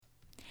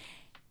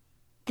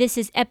This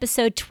is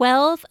episode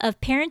 12 of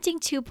Parenting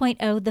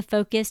 2.0, The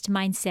Focused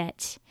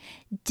Mindset.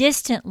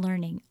 Distant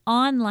learning,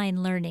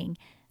 online learning,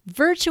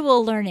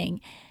 virtual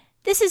learning.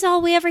 This is all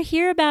we ever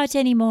hear about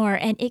anymore,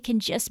 and it can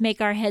just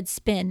make our heads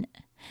spin.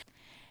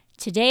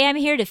 Today, I'm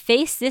here to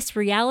face this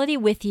reality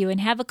with you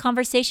and have a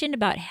conversation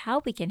about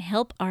how we can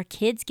help our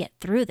kids get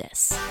through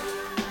this.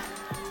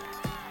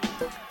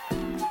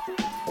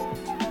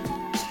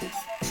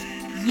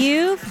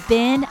 You've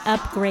been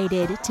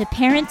upgraded to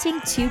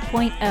Parenting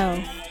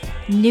 2.0.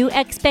 New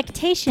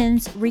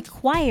expectations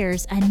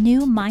requires a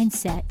new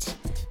mindset,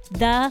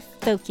 the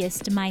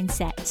focused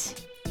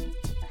mindset.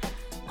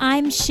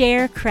 I'm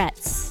Cher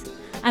Kretz.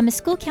 I'm a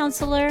school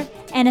counselor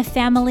and a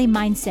family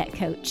mindset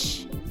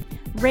coach.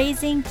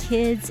 Raising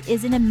kids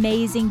is an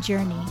amazing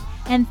journey,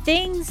 and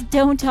things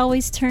don't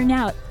always turn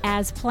out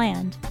as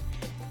planned.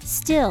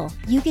 Still,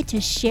 you get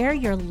to share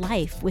your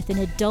life with an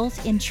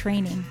adult in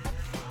training.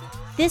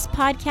 This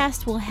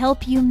podcast will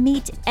help you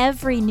meet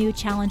every new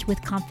challenge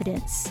with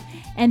confidence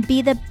and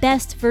be the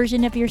best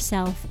version of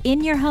yourself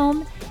in your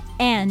home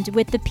and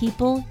with the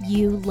people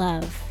you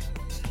love.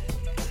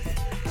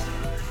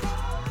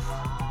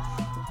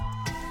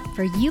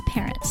 For you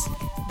parents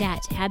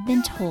that have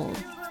been told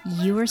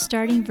you are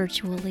starting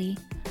virtually,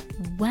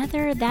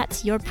 whether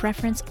that's your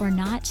preference or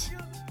not,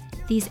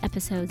 these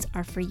episodes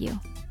are for you.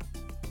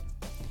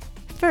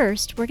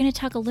 First, we're going to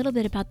talk a little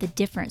bit about the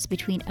difference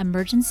between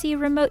emergency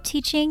remote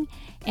teaching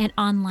and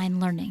online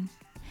learning,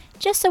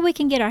 just so we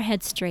can get our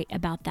heads straight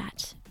about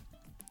that.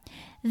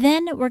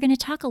 Then we're going to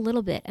talk a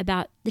little bit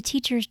about the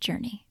teacher's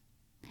journey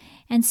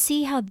and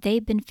see how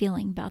they've been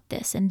feeling about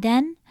this. And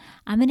then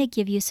I'm going to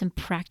give you some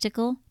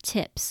practical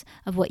tips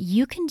of what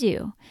you can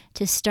do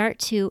to start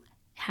to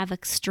have a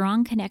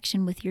strong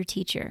connection with your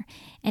teacher.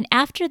 And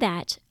after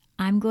that,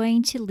 I'm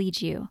going to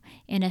lead you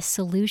in a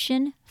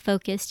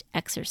solution-focused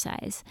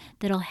exercise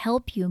that'll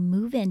help you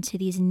move into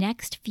these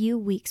next few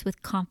weeks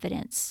with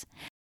confidence.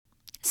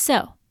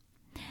 So,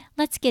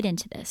 let's get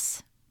into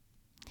this.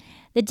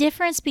 The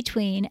difference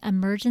between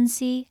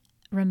emergency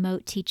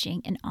remote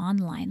teaching and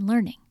online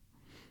learning.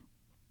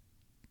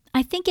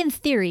 I think in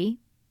theory,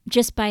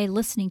 just by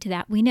listening to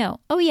that, we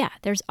know, oh yeah,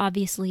 there's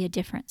obviously a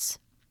difference.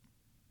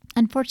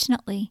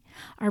 Unfortunately,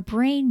 our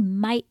brain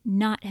might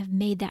not have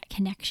made that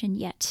connection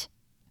yet.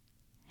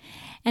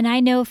 And I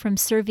know from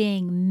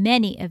surveying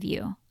many of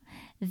you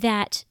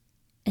that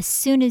as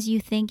soon as you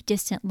think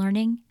distant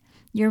learning,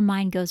 your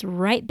mind goes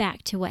right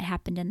back to what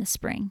happened in the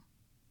spring.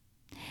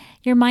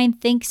 Your mind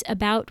thinks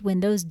about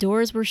when those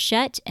doors were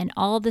shut and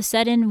all of a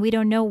sudden we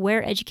don't know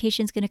where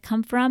education's going to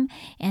come from,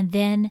 and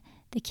then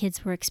the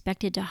kids were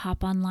expected to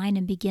hop online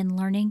and begin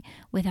learning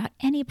without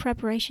any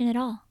preparation at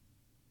all.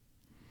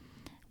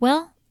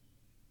 Well,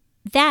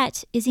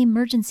 that is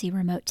emergency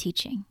remote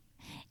teaching.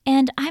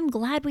 And I'm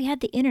glad we had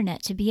the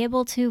internet to be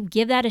able to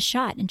give that a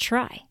shot and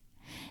try.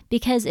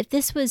 Because if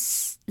this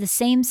was the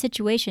same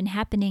situation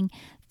happening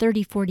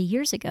 30, 40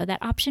 years ago,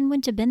 that option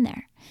wouldn't have been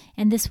there.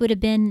 And this would have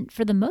been,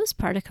 for the most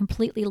part, a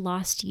completely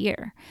lost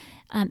year.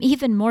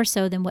 Even more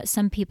so than what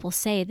some people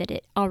say that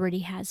it already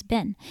has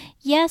been.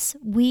 Yes,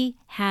 we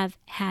have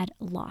had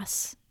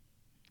loss.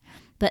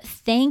 But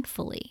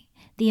thankfully,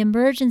 the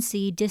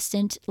emergency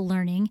distant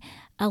learning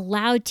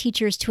allowed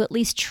teachers to at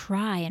least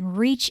try and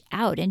reach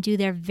out and do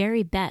their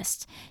very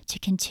best to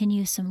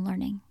continue some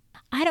learning.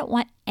 I don't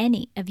want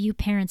any of you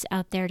parents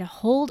out there to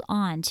hold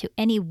on to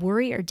any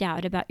worry or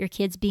doubt about your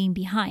kids being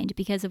behind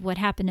because of what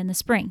happened in the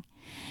spring.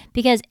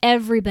 Because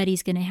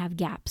everybody's going to have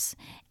gaps.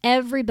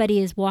 Everybody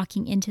is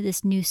walking into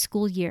this new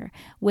school year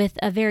with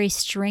a very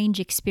strange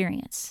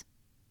experience.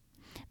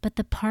 But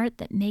the part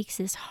that makes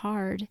this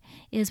hard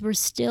is we're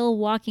still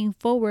walking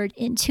forward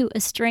into a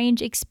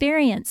strange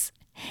experience.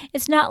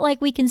 It's not like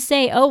we can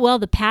say, oh, well,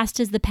 the past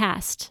is the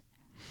past.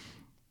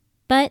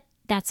 But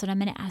that's what I'm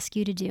going to ask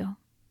you to do.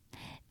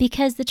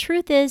 Because the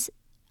truth is,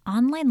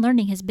 online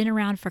learning has been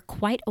around for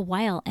quite a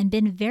while and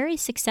been very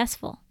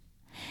successful.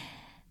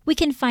 We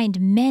can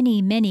find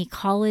many, many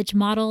college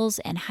models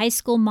and high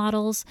school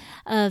models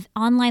of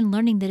online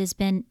learning that has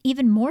been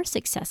even more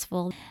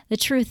successful. The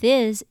truth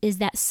is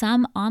that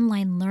some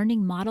online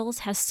learning models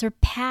have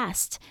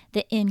surpassed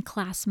the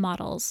in-class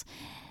models.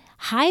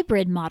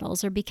 Hybrid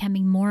models are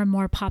becoming more and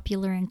more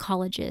popular in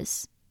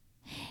colleges.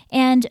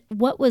 And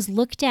what was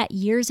looked at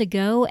years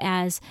ago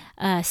as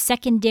a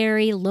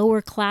secondary,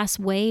 lower class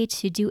way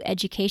to do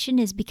education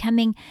is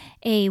becoming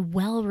a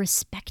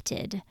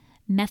well-respected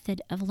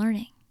method of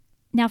learning.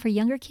 Now, for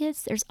younger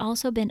kids, there's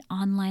also been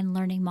online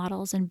learning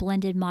models and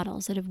blended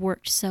models that have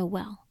worked so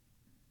well.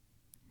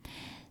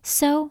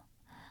 So,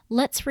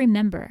 let's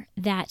remember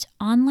that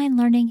online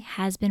learning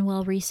has been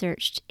well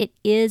researched. It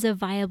is a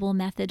viable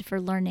method for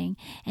learning,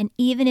 and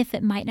even if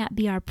it might not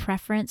be our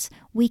preference,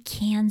 we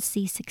can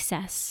see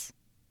success.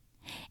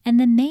 And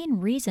the main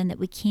reason that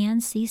we can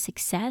see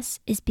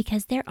success is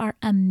because there are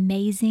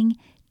amazing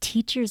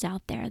teachers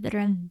out there that are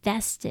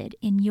invested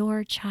in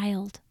your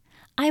child.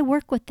 I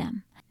work with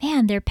them.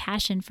 Man, their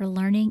passion for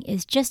learning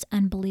is just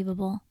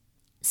unbelievable.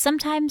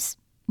 Sometimes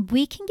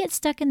we can get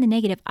stuck in the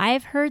negative.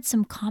 I've heard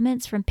some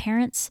comments from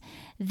parents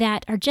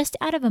that are just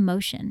out of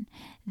emotion,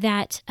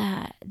 that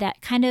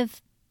kind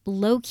of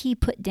low-key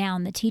put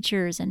down the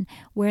teachers and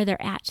where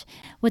they're at.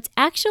 What's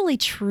actually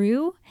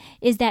true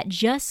is that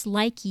just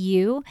like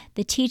you,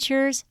 the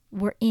teachers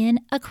were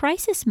in a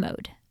crisis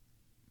mode.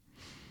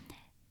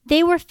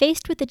 They were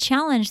faced with a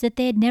challenge that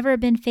they had never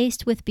been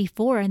faced with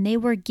before, and they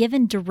were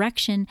given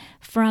direction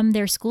from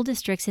their school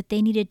districts that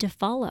they needed to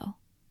follow.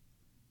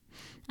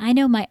 I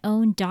know my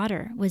own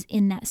daughter was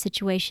in that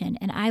situation,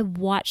 and I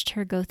watched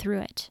her go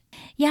through it.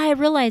 Yeah, I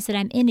realize that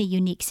I'm in a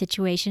unique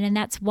situation, and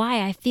that's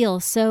why I feel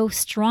so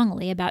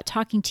strongly about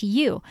talking to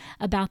you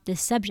about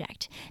this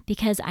subject,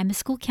 because I'm a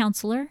school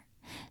counselor,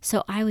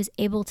 so I was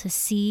able to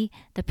see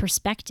the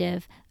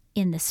perspective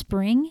in the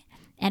spring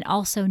and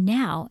also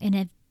now in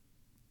a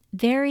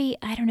very,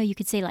 you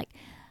could say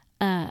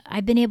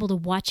I've been able to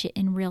watch it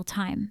in real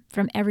time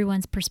from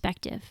everyone's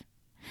perspective.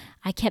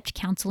 I kept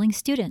counseling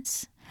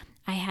students.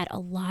 I had a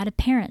lot of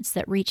parents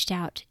that reached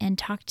out and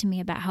talked to me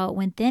about how it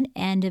went then,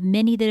 and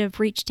many that have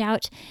reached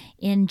out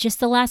in just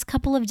the last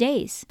couple of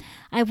days.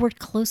 I've worked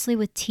closely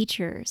with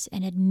teachers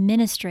and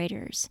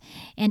administrators,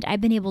 and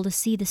I've been able to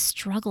see the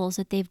struggles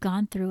that they've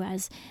gone through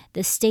as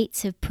the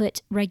states have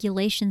put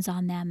regulations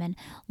on them, and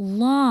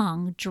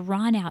long,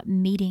 drawn-out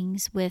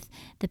meetings with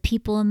the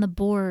people on the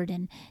board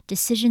and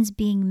decisions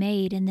being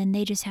made, and then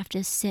they just have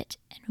to sit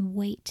and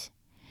wait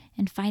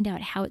and find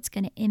out how it's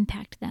going to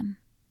impact them.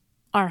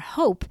 Our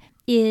hope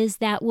is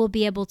that we'll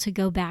be able to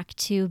go back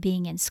to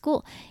being in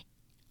school.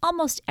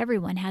 Almost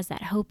everyone has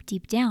that hope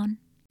deep down,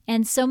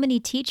 and so many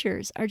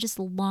teachers are just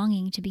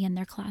longing to be in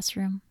their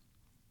classroom.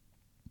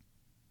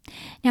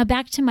 Now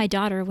back to my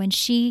daughter, when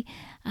she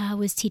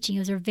was teaching, it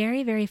was her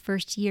very, very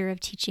first year of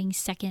teaching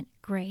second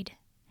grade.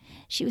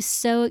 She was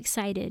so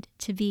excited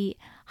to be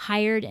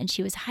hired, and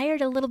she was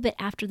hired a little bit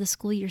after the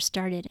school year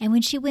started. And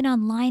when she went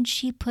online,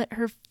 she put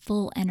her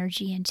full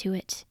energy into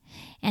it.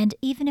 And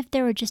even if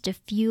there were just a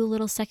few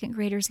little second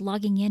graders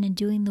logging in and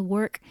doing the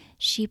work,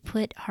 she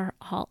put her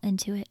all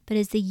into it. But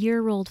as the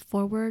year rolled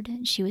forward,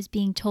 she was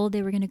being told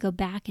they were going to go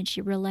back, and she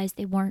realized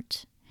they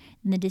weren't.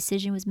 And the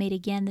decision was made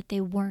again that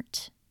they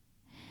weren't.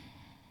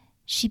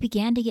 She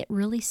began to get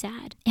really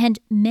sad, and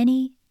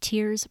many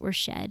tears were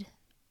shed.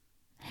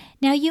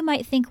 Now you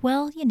might think,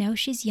 well,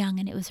 she's young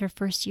and it was her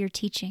first year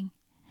teaching.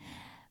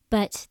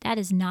 But that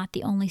is not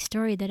the only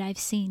story that I've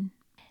seen.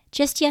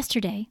 Just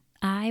yesterday,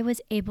 I was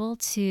able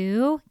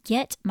to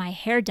get my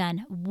hair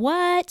done.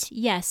 What?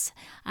 Yes,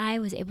 I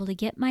was able to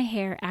get my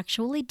hair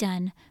actually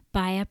done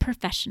by a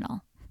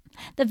professional.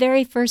 The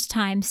very first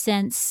time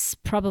since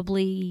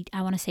probably,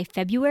 I want to say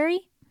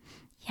February.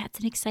 Yeah, it's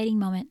an exciting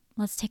moment.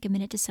 Let's take a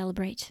minute to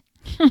celebrate.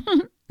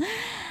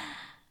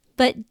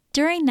 But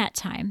during that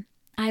time,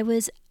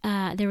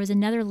 there was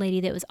another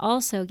lady that was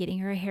also getting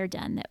her hair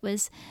done that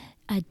was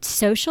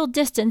social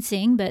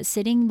distancing, but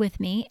sitting with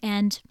me,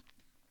 and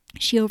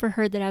she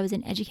overheard that I was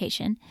in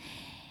education,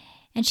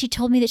 and she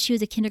told me that she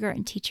was a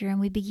kindergarten teacher, and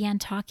we began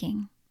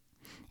talking.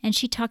 And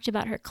she talked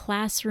about her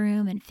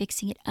classroom and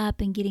fixing it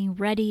up and getting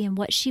ready and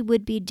what she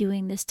would be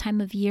doing this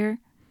time of year.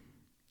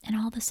 And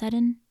all of a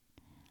sudden,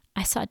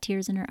 I saw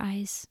tears in her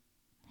eyes,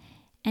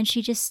 and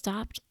she just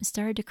stopped and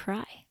started to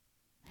cry.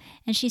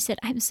 And she said,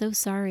 "I'm so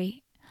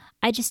sorry.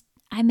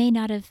 I may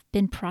not have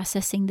been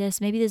processing this.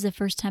 Maybe this is the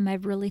first time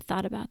I've really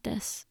thought about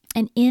this."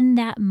 And in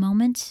that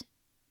moment,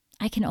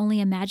 I can only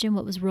imagine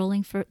what was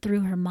rolling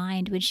through her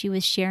mind when she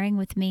was sharing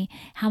with me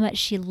how much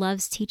she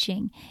loves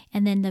teaching.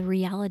 And then the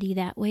reality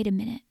that, wait a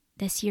minute,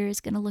 this year is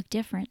going to look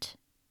different.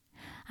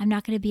 I'm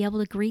not going to be able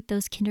to greet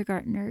those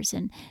kindergartners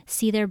and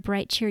see their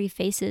bright, cheery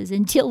faces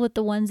and deal with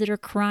the ones that are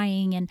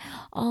crying and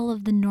all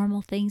of the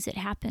normal things that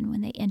happen when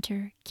they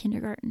enter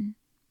kindergarten.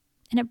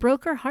 And it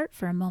broke her heart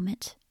for a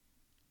moment.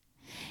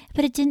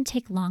 But it didn't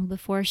take long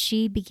before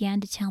she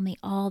began to tell me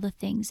all the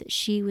things that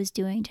she was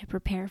doing to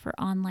prepare for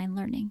online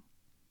learning.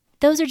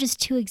 Those are just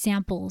two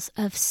examples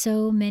of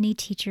so many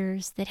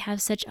teachers that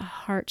have such a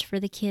heart for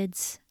the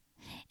kids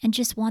and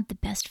just want the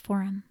best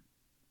for them.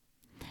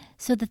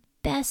 So the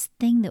best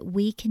thing that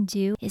we can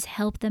do is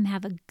help them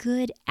have a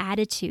good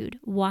attitude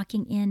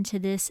walking into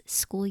this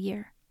school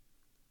year.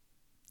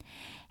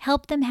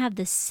 Help them have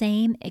the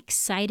same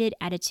excited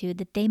attitude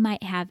that they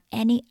might have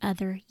any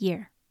other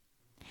year.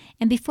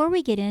 And before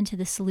we get into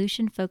the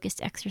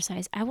solution-focused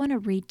exercise, I want to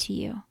read to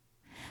you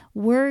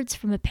words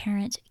from a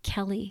parent,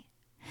 Kelly,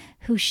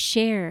 who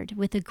shared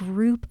with a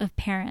group of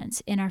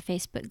parents in our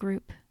Facebook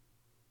group.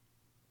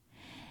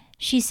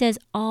 She says,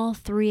 "All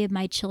 3 of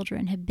my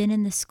children have been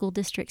in the school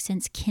district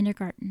since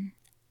kindergarten.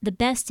 The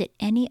best that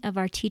any of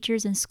our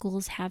teachers and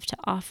schools have to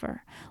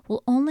offer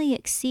will only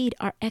exceed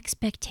our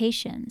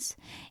expectations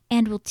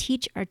and will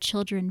teach our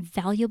children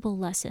valuable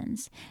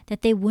lessons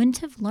that they wouldn't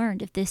have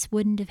learned if this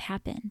wouldn't have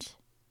happened.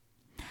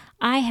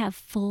 I have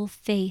full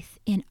faith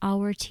in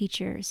our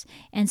teachers,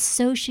 and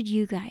so should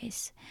you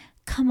guys.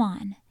 Come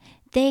on,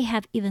 they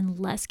have even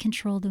less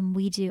control than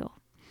we do.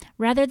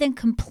 Rather than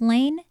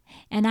complain,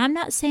 and I'm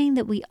not saying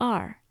that we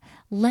are,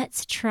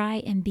 let's try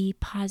and be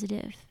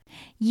positive.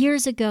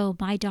 Years ago,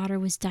 my daughter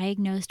was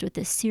diagnosed with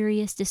a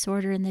serious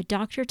disorder, and the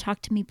doctor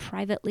talked to me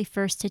privately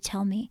first to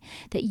tell me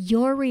that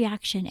your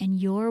reaction and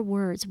your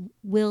words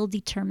will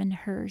determine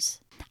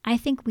hers. I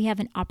think we have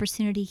an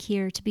opportunity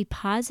here to be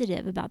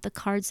positive about the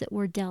cards that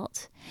we're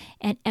dealt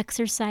and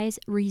exercise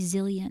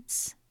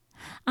resilience.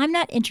 I'm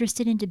not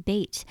interested in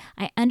debate.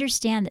 I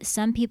understand that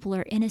some people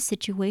are in a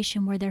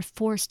situation where they're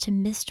forced to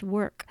miss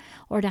work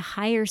or to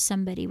hire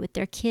somebody with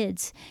their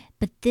kids,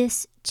 but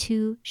this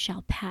too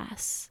shall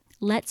pass.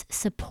 Let's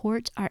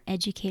support our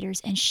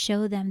educators and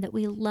show them that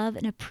we love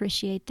and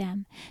appreciate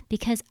them,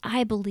 because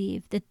I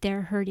believe that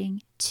they're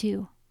hurting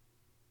too.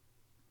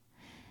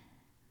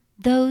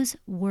 Those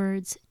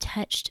words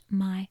touched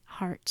my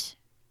heart.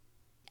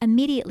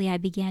 Immediately, I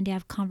began to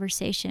have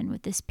conversation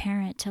with this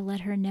parent to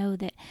let her know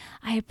that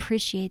I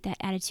appreciate that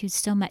attitude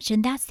so much,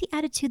 and that's the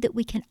attitude that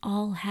we can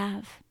all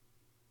have.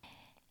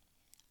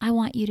 I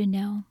want you to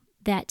know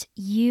that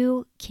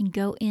you can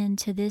go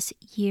into this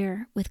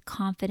year with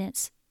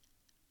confidence,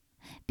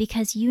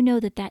 because you know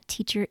that that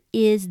teacher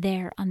is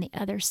there on the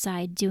other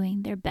side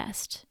doing their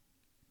best.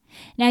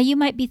 Now, you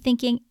might be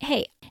thinking,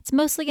 hey, it's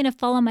mostly going to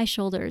fall on my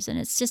shoulders and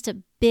it's just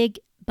a big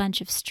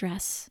bunch of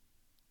stress.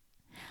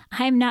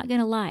 I'm not going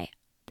to lie.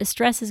 The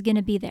stress is going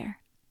to be there.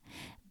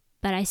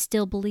 But I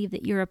still believe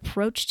that your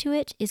approach to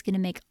it is going to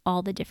make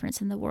all the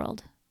difference in the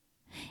world.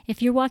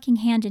 If you're walking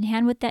hand in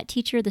hand with that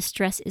teacher, the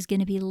stress is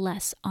going to be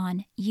less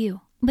on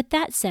you. With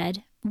that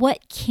said,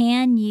 what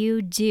can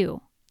you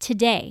do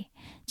today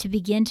to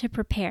begin to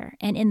prepare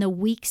and in the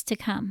weeks to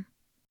come?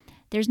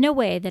 There's no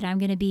way that I'm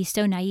going to be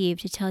so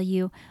naive to tell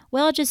you,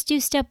 well, just do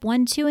step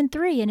 1, 2, and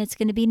 3 and it's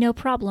going to be no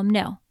problem.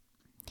 No.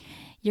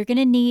 You're going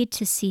to need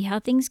to see how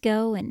things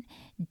go and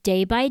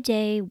day by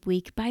day,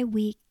 week by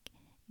week,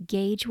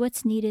 gauge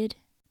what's needed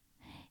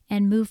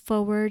and move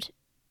forward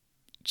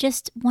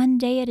just one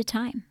day at a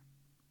time.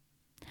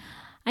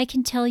 I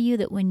can tell you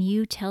that when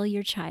you tell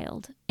your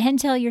child and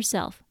tell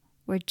yourself,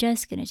 we're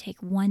just going to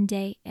take one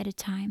day at a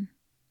time,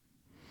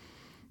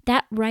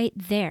 that right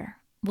there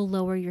will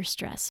lower your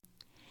stress.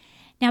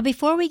 Now,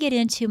 before we get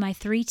into my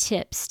 3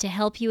 tips to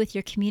help you with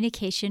your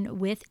communication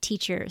with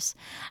teachers,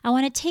 I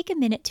want to take a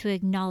minute to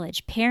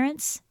acknowledge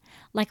parents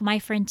like my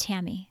friend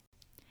Tammy,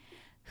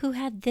 who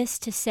had this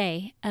to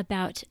say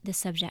about the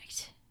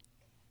subject.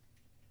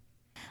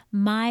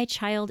 My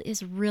child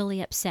is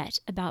really upset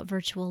about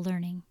virtual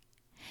learning.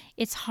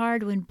 It's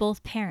hard when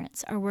both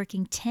parents are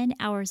working 10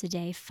 hours a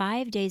day,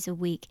 5 days a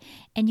week,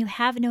 and you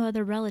have no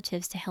other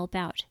relatives to help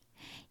out.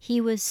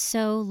 He was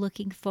so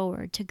looking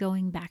forward to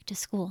going back to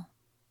school.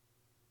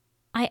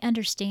 I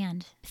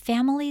understand.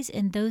 Families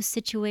in those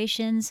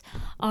situations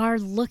are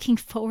looking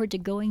forward to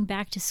going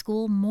back to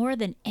school more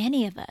than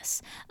any of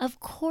us.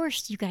 Of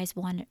course, you guys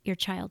want your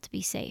child to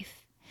be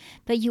safe.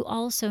 But you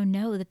also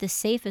know that the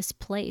safest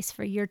place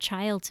for your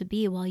child to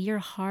be while you're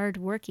hard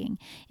working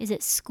is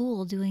at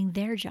school doing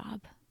their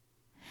job.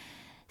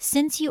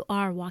 Since you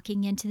are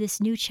walking into this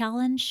new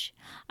challenge,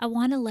 I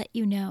want to let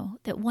you know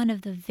that one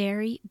of the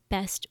very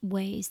best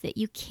ways that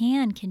you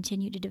can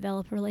continue to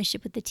develop a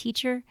relationship with the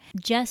teacher,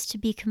 just to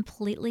be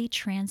completely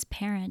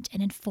transparent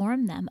and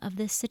inform them of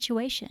this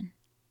situation.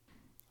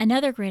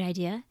 Another great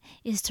idea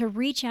is to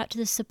reach out to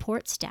the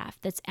support staff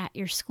that's at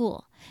your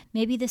school.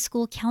 Maybe the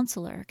school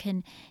counselor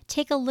can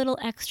take a little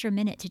extra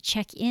minute to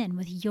check in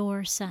with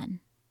your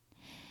son.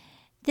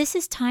 This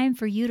is time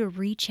for you to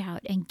reach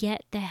out and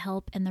get the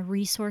help and the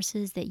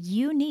resources that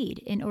you need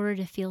in order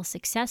to feel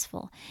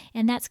successful,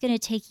 and that's going to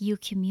take you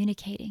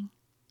communicating.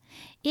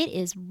 It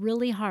is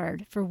really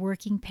hard for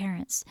working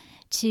parents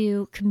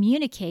to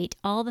communicate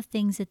all the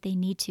things that they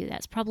need to.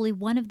 That's probably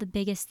one of the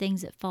biggest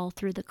things that fall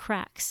through the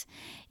cracks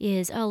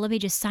is, oh, let me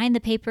just sign the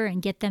paper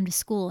and get them to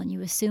school, and you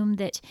assume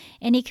that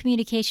any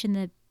communication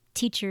the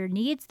teacher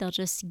needs, they'll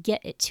just get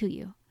it to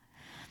you.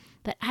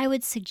 But I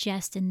would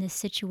suggest in this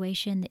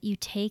situation that you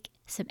take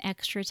some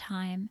extra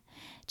time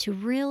to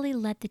really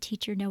let the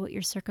teacher know what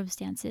your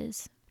circumstance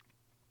is.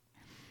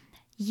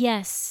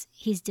 Yes,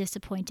 he's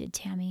disappointed,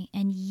 Tammy,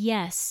 and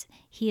yes,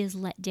 he is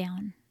let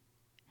down.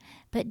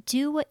 But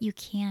do what you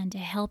can to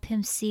help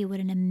him see what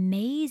an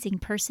amazing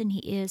person he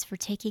is for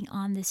taking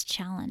on this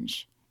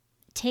challenge.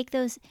 Take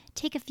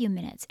a few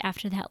minutes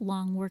after that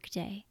long work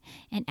day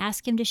and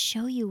ask him to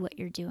show you what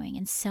you're doing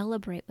and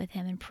celebrate with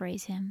him and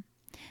praise him.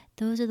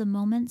 Those are the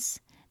moments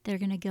that are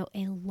going to go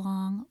a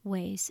long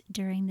ways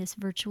during this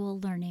virtual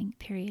learning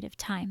period of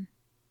time.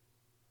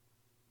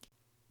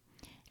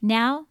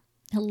 Now,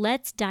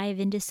 let's dive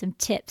into some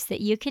tips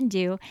that you can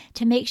do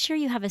to make sure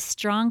you have a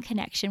strong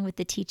connection with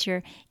the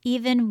teacher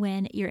even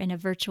when you're in a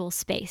virtual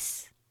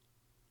space.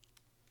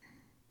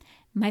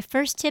 My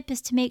first tip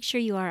is to make sure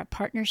you are a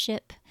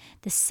partnership.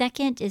 The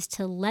second is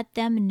to let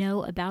them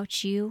know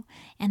about you.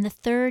 And the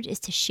third is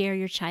to share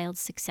your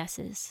child's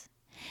successes.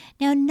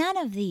 Now, none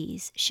of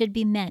these should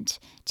be meant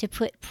to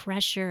put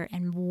pressure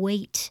and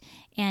weight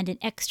and an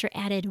extra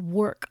added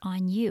work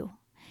on you.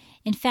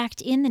 In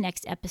fact, in the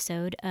next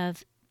episode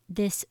of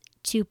this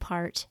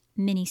 2-part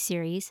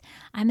mini-series,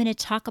 I'm going to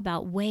talk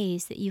about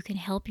ways that you can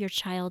help your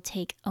child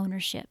take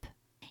ownership.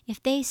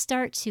 if they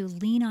start to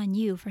lean on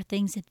you for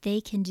things that they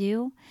can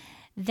do,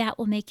 that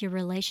will make your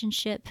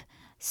relationship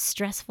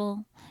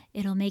stressful.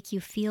 It'll make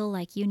you feel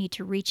like you need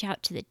to reach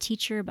out to the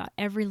teacher about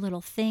every little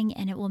thing,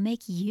 and it will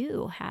make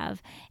you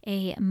have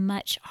a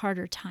much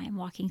harder time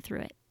walking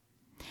through it.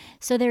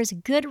 So there's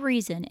good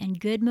reason and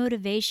good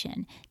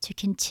motivation to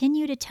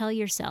continue to tell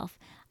yourself,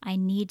 I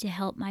need to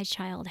help my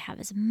child have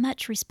as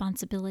much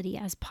responsibility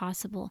as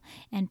possible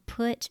and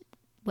put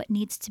what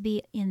needs to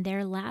be in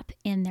their lap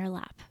in their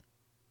lap.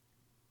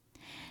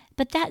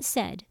 But that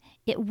said,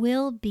 it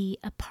will be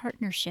a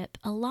partnership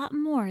a lot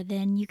more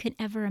than you can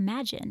ever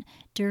imagine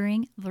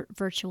during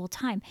virtual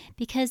time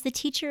because the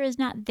teacher is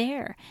not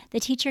there. The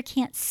teacher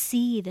can't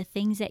see the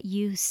things that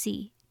you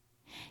see.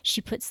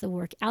 She puts the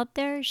work out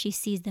there, she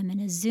sees them in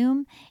a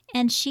Zoom,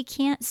 and she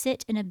can't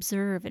sit and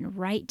observe and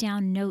write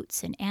down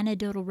notes and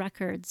anecdotal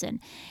records. And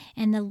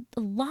a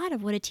lot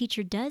of what a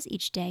teacher does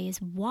each day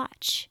is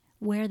watch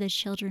where the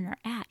children are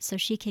at so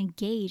she can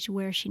gauge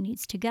where she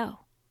needs to go.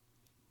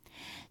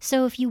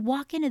 So if you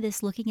walk into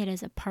this looking at it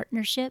as a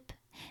partnership,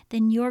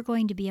 then you're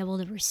going to be able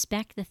to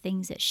respect the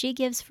things that she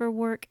gives for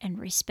work and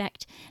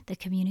respect the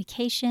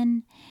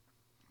communication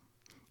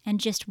and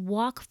just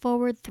walk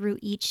forward through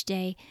each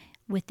day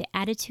with the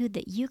attitude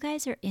that you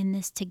guys are in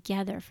this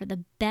together for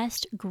the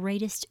best,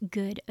 greatest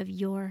good of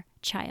your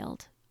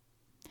child.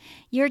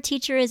 Your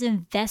teacher is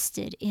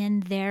invested in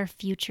their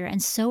future,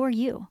 and so are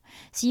you.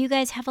 So you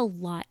guys have a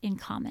lot in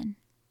common.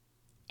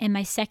 And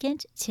my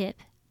second tip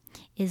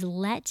is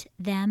let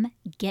them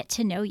get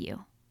to know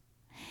you.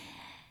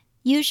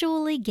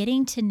 Usually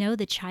getting to know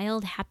the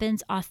child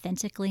happens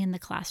authentically in the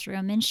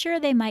classroom, and sure,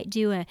 they might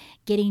do a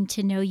getting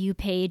to know you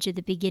page at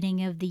the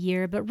beginning of the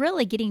year, but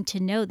really getting to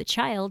know the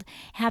child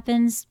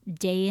happens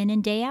day in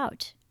and day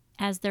out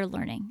as they're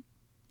learning.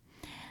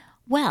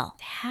 Well,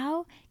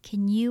 how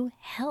can you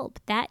help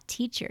that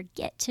teacher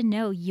get to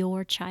know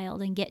your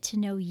child and get to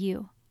know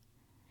you?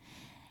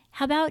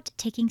 How about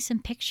taking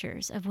some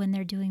pictures of when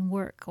they're doing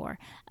work or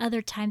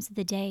other times of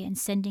the day and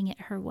sending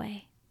it her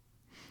way?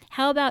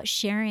 How about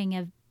sharing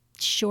a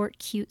short,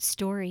 cute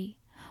story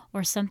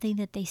or something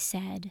that they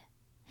said?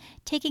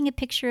 Taking a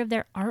picture of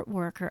their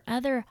artwork or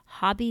other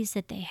hobbies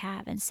that they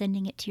have and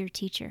sending it to your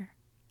teacher.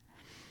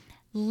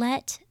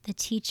 Let the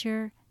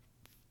teacher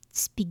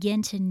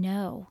begin to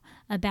know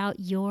about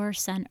your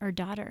son or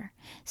daughter.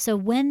 So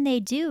when they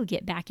do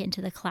get back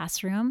into the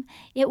classroom,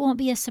 it won't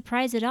be a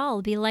surprise at all.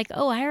 It'll be like,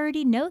 oh, I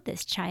already know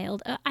this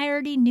child. I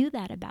already knew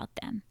that about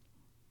them.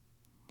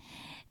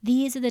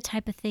 These are the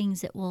type of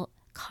things that will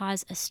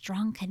cause a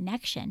strong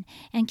connection.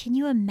 And can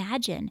you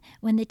imagine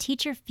when the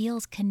teacher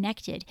feels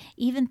connected,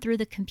 even through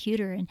the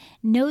computer, and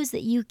knows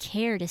that you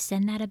care to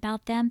send that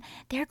about them?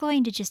 They're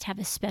going to just have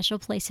a special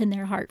place in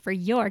their heart for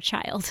your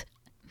child.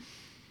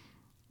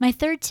 My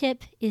third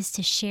tip is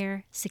to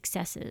share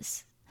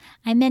successes.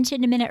 I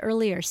mentioned a minute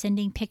earlier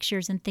sending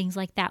pictures and things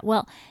like that.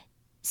 Well,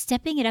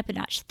 stepping it up a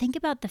notch, think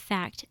about the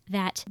fact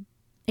that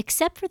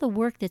except for the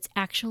work that's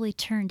actually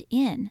turned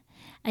in,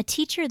 a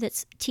teacher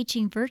that's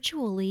teaching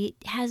virtually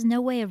has no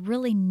way of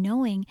really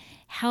knowing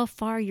how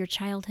far your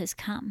child has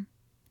come.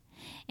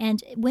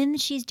 And when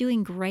she's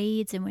doing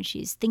grades and when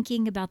she's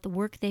thinking about the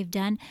work they've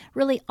done,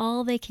 really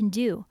all they can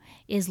do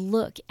is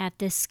look at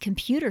this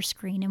computer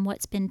screen and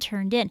what's been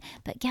turned in.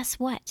 But guess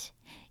what?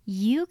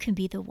 You can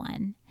be the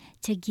one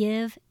to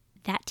give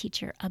that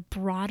teacher a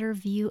broader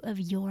view of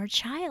your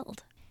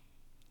child.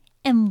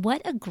 And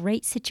what a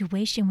great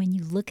situation when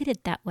you look at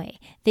it that way,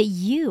 that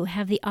you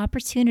have the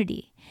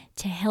opportunity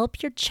to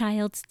help your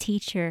child's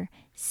teacher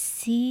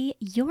see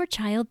your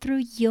child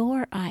through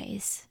your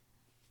eyes.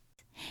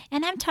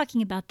 And I'm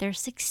talking about their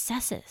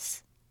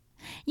successes.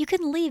 You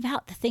can leave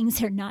out the things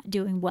they're not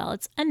doing well.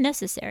 It's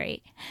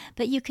unnecessary.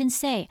 But you can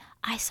say,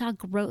 I saw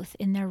growth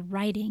in their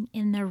writing,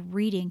 in their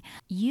reading.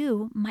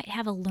 You might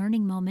have a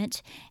learning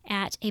moment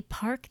at a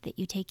park that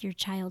you take your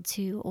child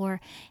to, or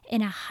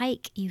in a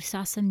hike you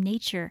saw some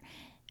nature.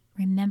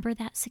 Remember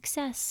that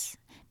success,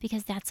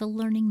 because that's a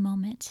learning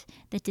moment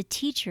that the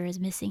teacher is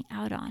missing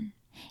out on.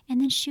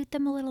 And then shoot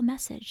them a little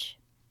message.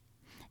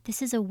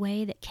 This is a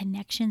way that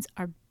connections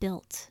are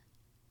built.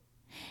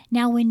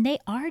 Now, when they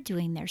are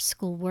doing their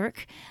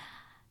schoolwork,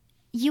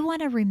 you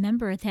want to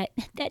remember that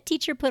that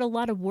teacher put a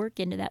lot of work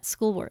into that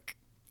schoolwork.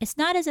 It's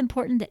not as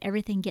important that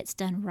everything gets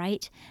done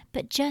right,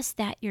 but just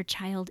that your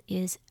child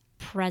is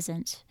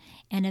present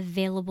and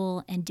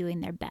available and doing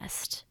their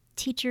best.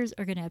 Teachers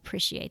are going to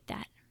appreciate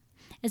that.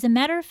 As a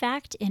matter of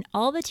fact, in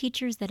all the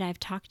teachers that I've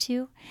talked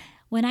to,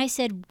 when I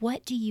said,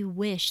 what do you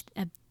wish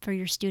for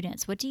your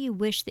students? What do you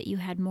wish that you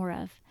had more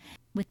of?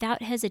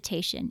 Without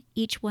hesitation,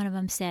 each one of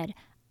them said,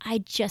 I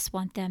just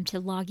want them to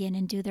log in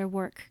and do their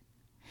work,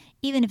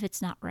 even if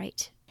it's not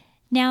right.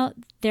 Now,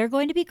 they're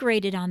going to be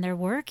graded on their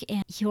work,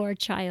 and your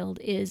child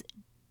is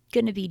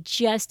going to be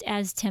just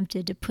as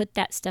tempted to put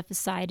that stuff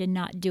aside and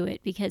not do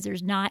it because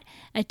there's not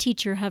a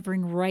teacher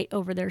hovering right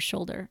over their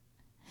shoulder.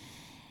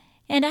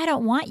 And I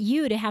don't want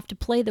you to have to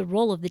play the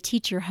role of the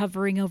teacher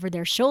hovering over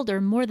their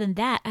shoulder. More than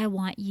that, I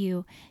want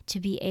you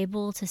to be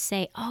able to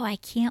say, oh, I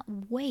can't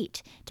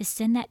wait to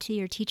send that to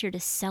your teacher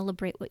to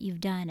celebrate what you've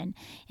done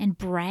and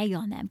brag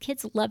on them.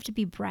 Kids love to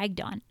be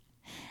bragged on.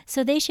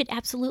 So they should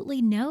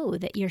absolutely know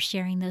that you're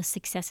sharing those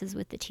successes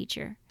with the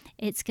teacher.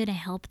 It's going to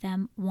help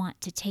them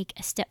want to take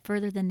a step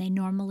further than they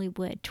normally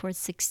would towards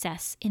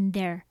success in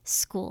their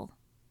school.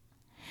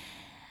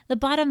 The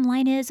bottom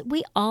line is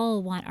we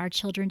all want our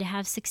children to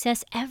have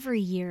success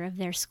every year of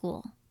their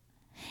school.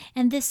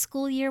 And this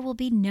school year will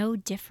be no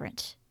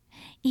different.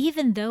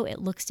 Even though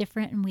it looks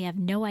different and we have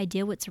no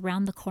idea what's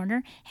around the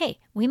corner, hey,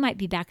 we might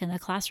be back in the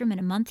classroom in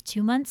a month,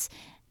 2 months.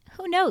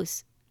 Who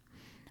knows?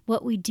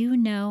 What we do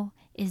know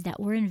is that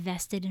we're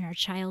invested in our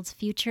child's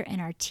future, and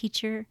our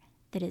teacher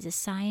that is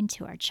assigned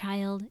to our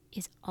child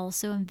is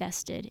also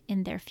invested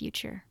in their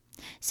future.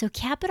 So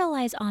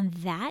capitalize on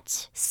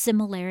that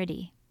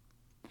similarity.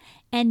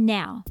 And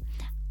now,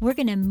 we're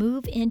going to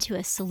move into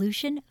a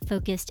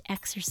solution-focused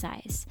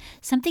exercise,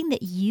 something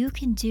that you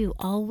can do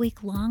all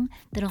week long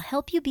that'll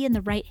help you be in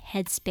the right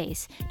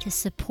headspace to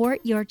support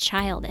your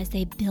child as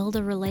they build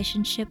a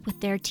relationship with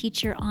their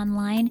teacher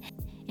online,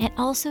 and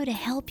also to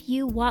help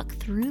you walk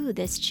through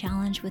this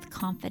challenge with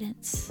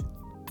confidence.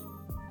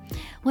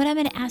 What I'm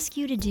going to ask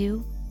you to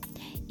do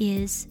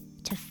is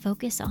to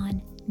focus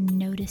on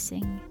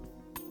noticing.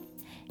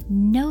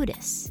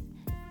 Notice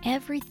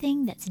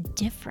everything that's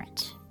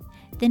different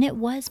than it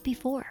was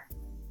before.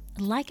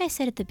 Like I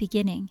said at the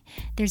beginning,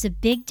 there's a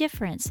big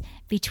difference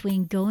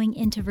between going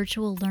into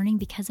virtual learning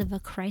because of a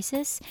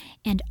crisis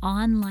and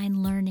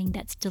online learning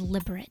that's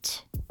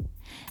deliberate.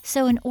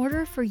 So in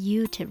order for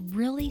you to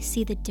really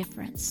see the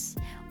difference,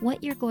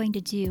 what you're going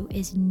to do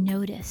is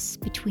notice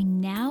between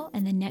now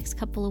and the next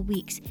couple of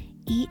weeks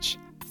each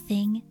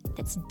thing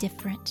that's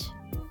different.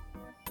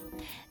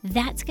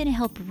 That's going to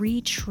help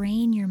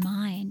retrain your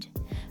mind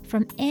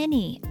from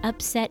any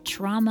upset,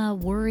 trauma,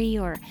 worry,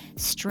 or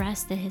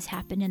stress that has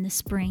happened in the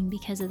spring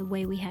because of the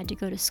way we had to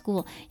go to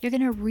school. You're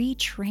going to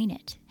retrain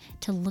it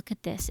to look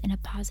at this in a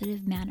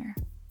positive manner.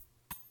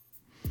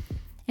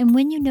 And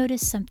when you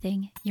notice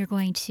something, you're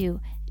going to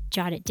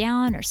jot it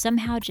down or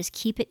somehow just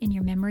keep it in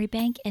your memory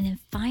bank, and then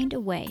find a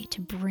way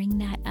to bring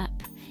that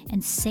up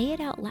and say it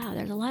out loud.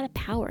 There's a lot of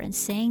power in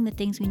saying the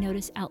things we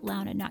notice out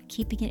loud and not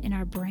keeping it in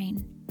our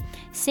brain.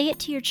 Say it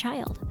to your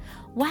child.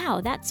 Wow,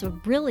 that's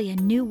really a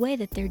new way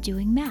that they're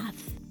doing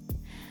math.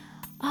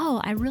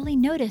 Oh, I really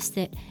noticed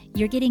that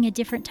you're getting a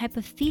different type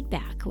of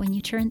feedback when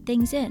you turn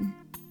things in.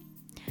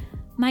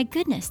 My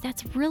goodness,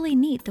 that's really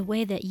neat the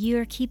way that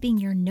you're keeping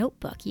your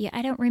notebook.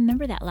 I don't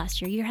remember that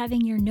last year. You're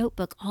having your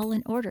notebook all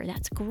in order.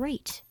 That's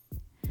great.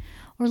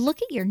 Or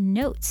look at your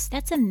notes.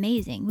 That's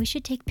amazing. We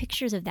should take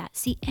pictures of that.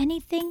 See,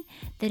 anything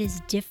that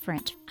is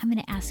different, I'm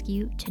going to ask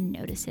you to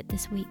notice it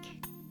this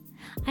week.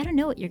 I don't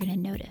know what you're going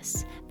to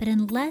notice, but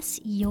unless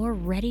you're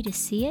ready to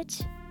see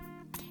it,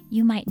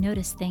 you might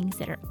notice things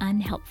that are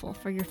unhelpful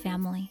for your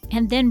family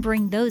and then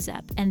bring those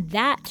up. And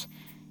that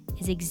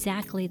is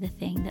exactly the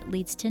thing that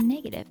leads to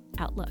negative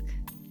outlook.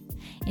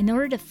 In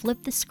order to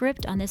flip the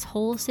script on this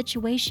whole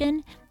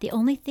situation, the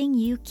only thing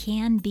you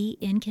can be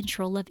in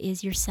control of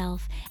is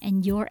yourself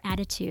and your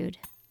attitude.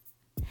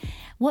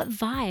 What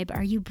vibe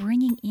are you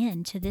bringing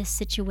into this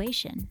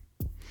situation?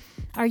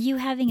 Are you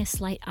having a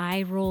slight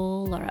eye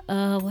roll or,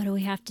 oh, what do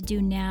we have to do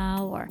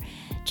now? Or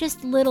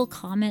just little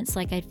comments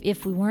like,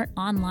 if we weren't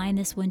online,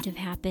 this wouldn't have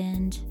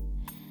happened.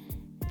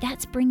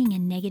 That's bringing a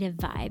negative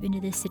vibe into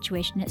this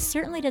situation. It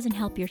certainly doesn't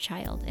help your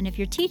child. And if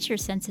your teacher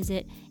senses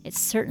it, it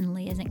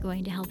certainly isn't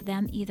going to help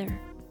them either.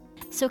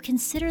 So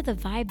consider the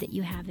vibe that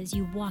you have as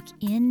you walk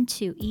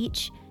into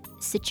each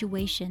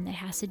situation that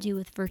has to do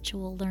with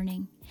virtual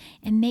learning,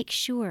 and make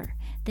sure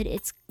that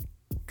it's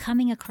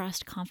coming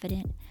across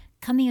confident,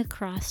 coming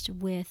across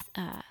with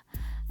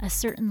a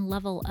certain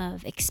level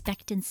of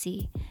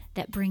expectancy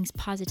that brings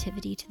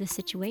positivity to the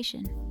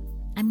situation.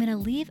 I'm going to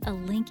leave a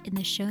link in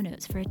the show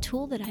notes for a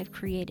tool that I've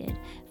created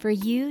for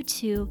you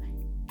to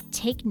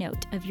take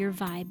note of your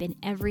vibe in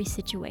every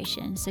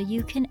situation so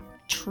you can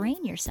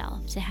train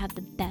yourself to have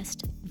the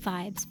best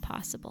vibes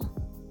possible.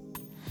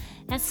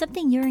 That's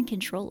something you're in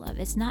control of.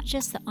 It's not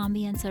just the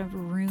ambience of a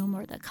room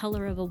or the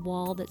color of a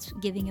wall that's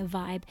giving a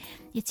vibe.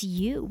 It's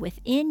you.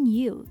 Within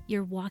you,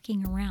 you're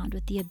walking around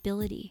with the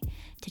ability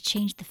to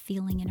change the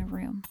feeling in a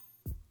room.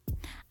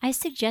 I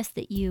suggest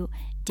that you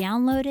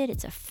download it.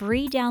 It's a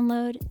free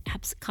download,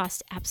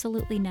 costs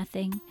absolutely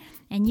nothing.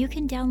 And you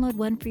can download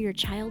one for your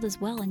child as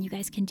well, and you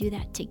guys can do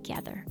that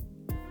together.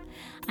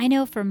 I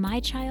know for my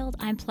child,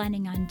 I'm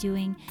planning on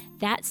doing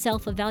that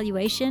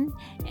self-evaluation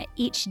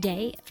each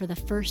day for the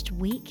first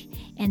week,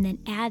 and then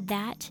add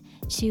that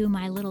to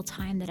my little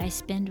time that I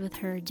spend with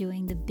her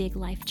doing the Big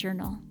Life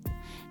Journal.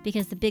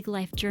 Because the Big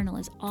Life Journal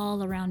is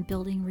all around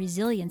building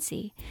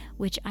resiliency,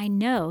 which I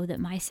know that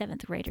my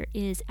 7th grader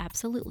is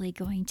absolutely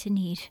going to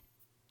need.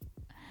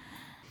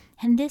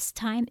 And this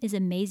time is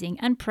amazing,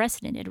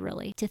 unprecedented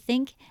really, to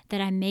think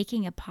that I'm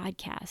making a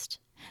podcast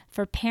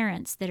for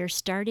parents that are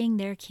starting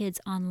their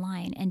kids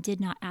online and did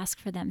not ask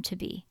for them to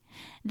be.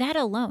 That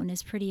alone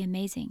is pretty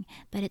amazing,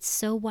 but it's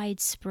so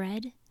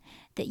widespread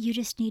that you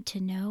just need to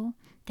know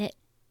that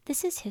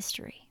this is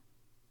history.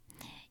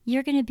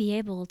 You're going to be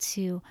able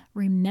to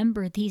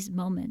remember these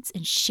moments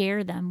and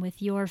share them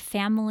with your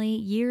family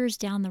years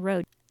down the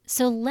road.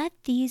 So let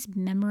these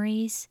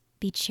memories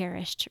be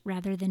cherished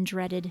rather than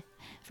dreaded.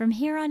 From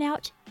here on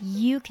out,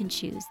 you can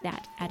choose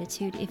that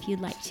attitude if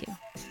you'd like to.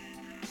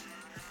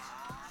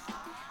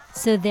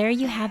 So there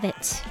you have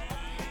it.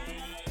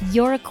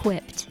 You're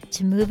equipped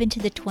to move into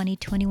the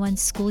 2021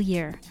 school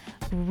year,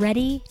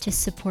 ready to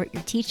support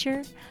your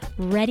teacher,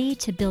 ready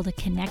to build a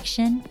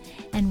connection,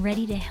 and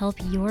ready to help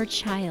your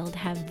child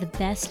have the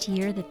best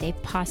year that they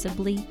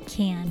possibly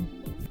can.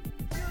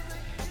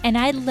 And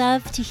I'd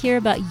love to hear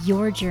about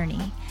your journey.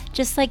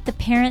 Just like the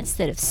parents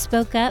that have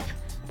spoke up,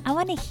 I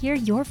want to hear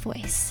your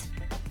voice.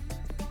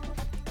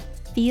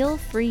 Feel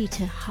free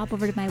to hop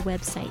over to my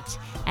website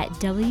at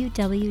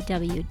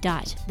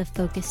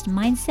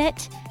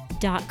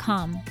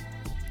www.thefocusedmindset.com.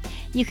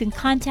 You can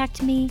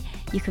contact me,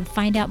 you can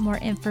find out more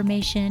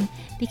information,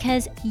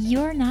 because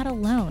you're not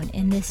alone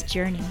in this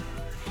journey.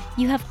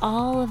 You have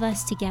all of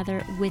us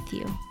together with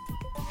you.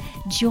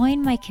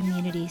 Join my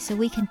community so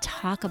we can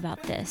talk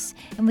about this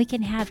and we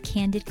can have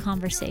candid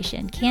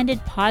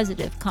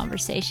positive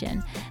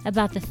conversation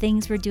about the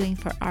things we're doing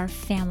for our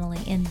family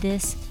in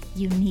this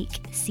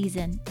unique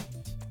season.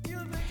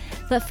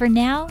 But for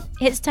now,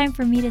 it's time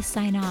for me to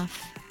sign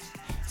off.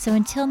 So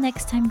until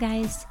next time,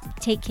 guys,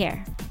 take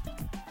care.